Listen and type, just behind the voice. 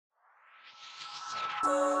I've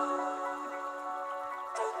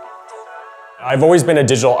always been a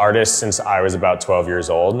digital artist since I was about 12 years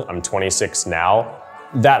old. I'm 26 now.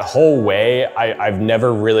 That whole way, I've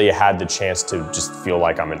never really had the chance to just feel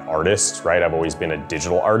like I'm an artist, right? I've always been a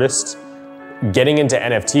digital artist. Getting into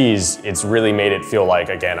NFTs, it's really made it feel like,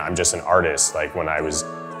 again, I'm just an artist. Like when I was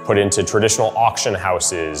put into traditional auction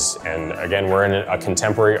houses, and again, we're in a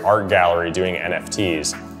contemporary art gallery doing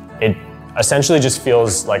NFTs. It essentially just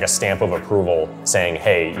feels like a stamp of approval saying,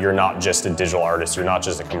 hey, you're not just a digital artist, you're not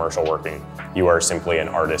just a commercial working, you are simply an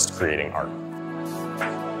artist creating art.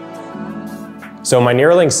 So my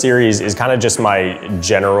Neuralink series is kind of just my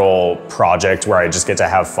general project where I just get to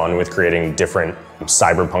have fun with creating different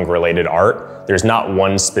cyberpunk related art. There's not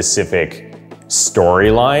one specific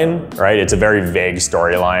storyline, right? It's a very vague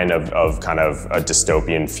storyline of kind of a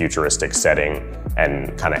dystopian futuristic setting,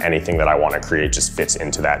 and kind of anything that I want to create just fits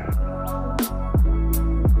into that.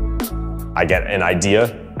 I get an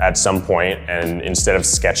idea at some point, and instead of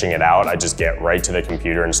sketching it out, I just get right to the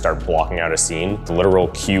computer and start blocking out a scene, literal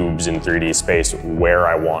cubes in 3D space where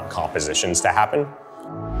I want compositions to happen.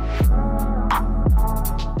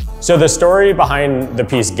 So the story behind the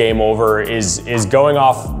piece Game Over is going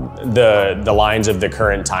off the lines of the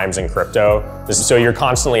current times in crypto. So you're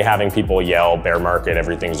constantly having people yell, bear market,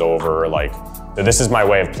 everything's over. Like, this is my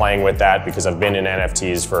way of playing with that because I've been in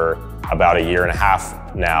NFTs for about 1.5 years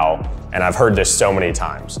now, and I've heard this so many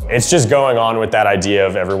times. It's just going on with that idea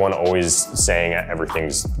of everyone always saying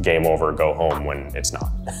everything's game over, go home, when it's not.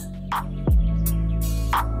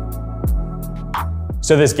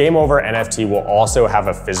 So this Game Over NFT will also have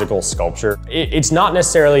a physical sculpture. It's not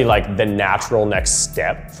necessarily like the natural next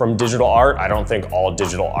step from digital art. I don't think all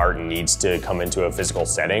digital art needs to come into a physical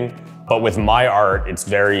setting. But with my art, it's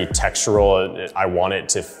very textural. I want it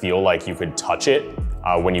to feel like you could touch it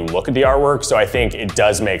when you look at the artwork. So I think it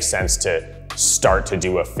does make sense to start to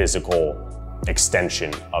do a physical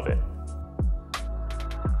extension of it.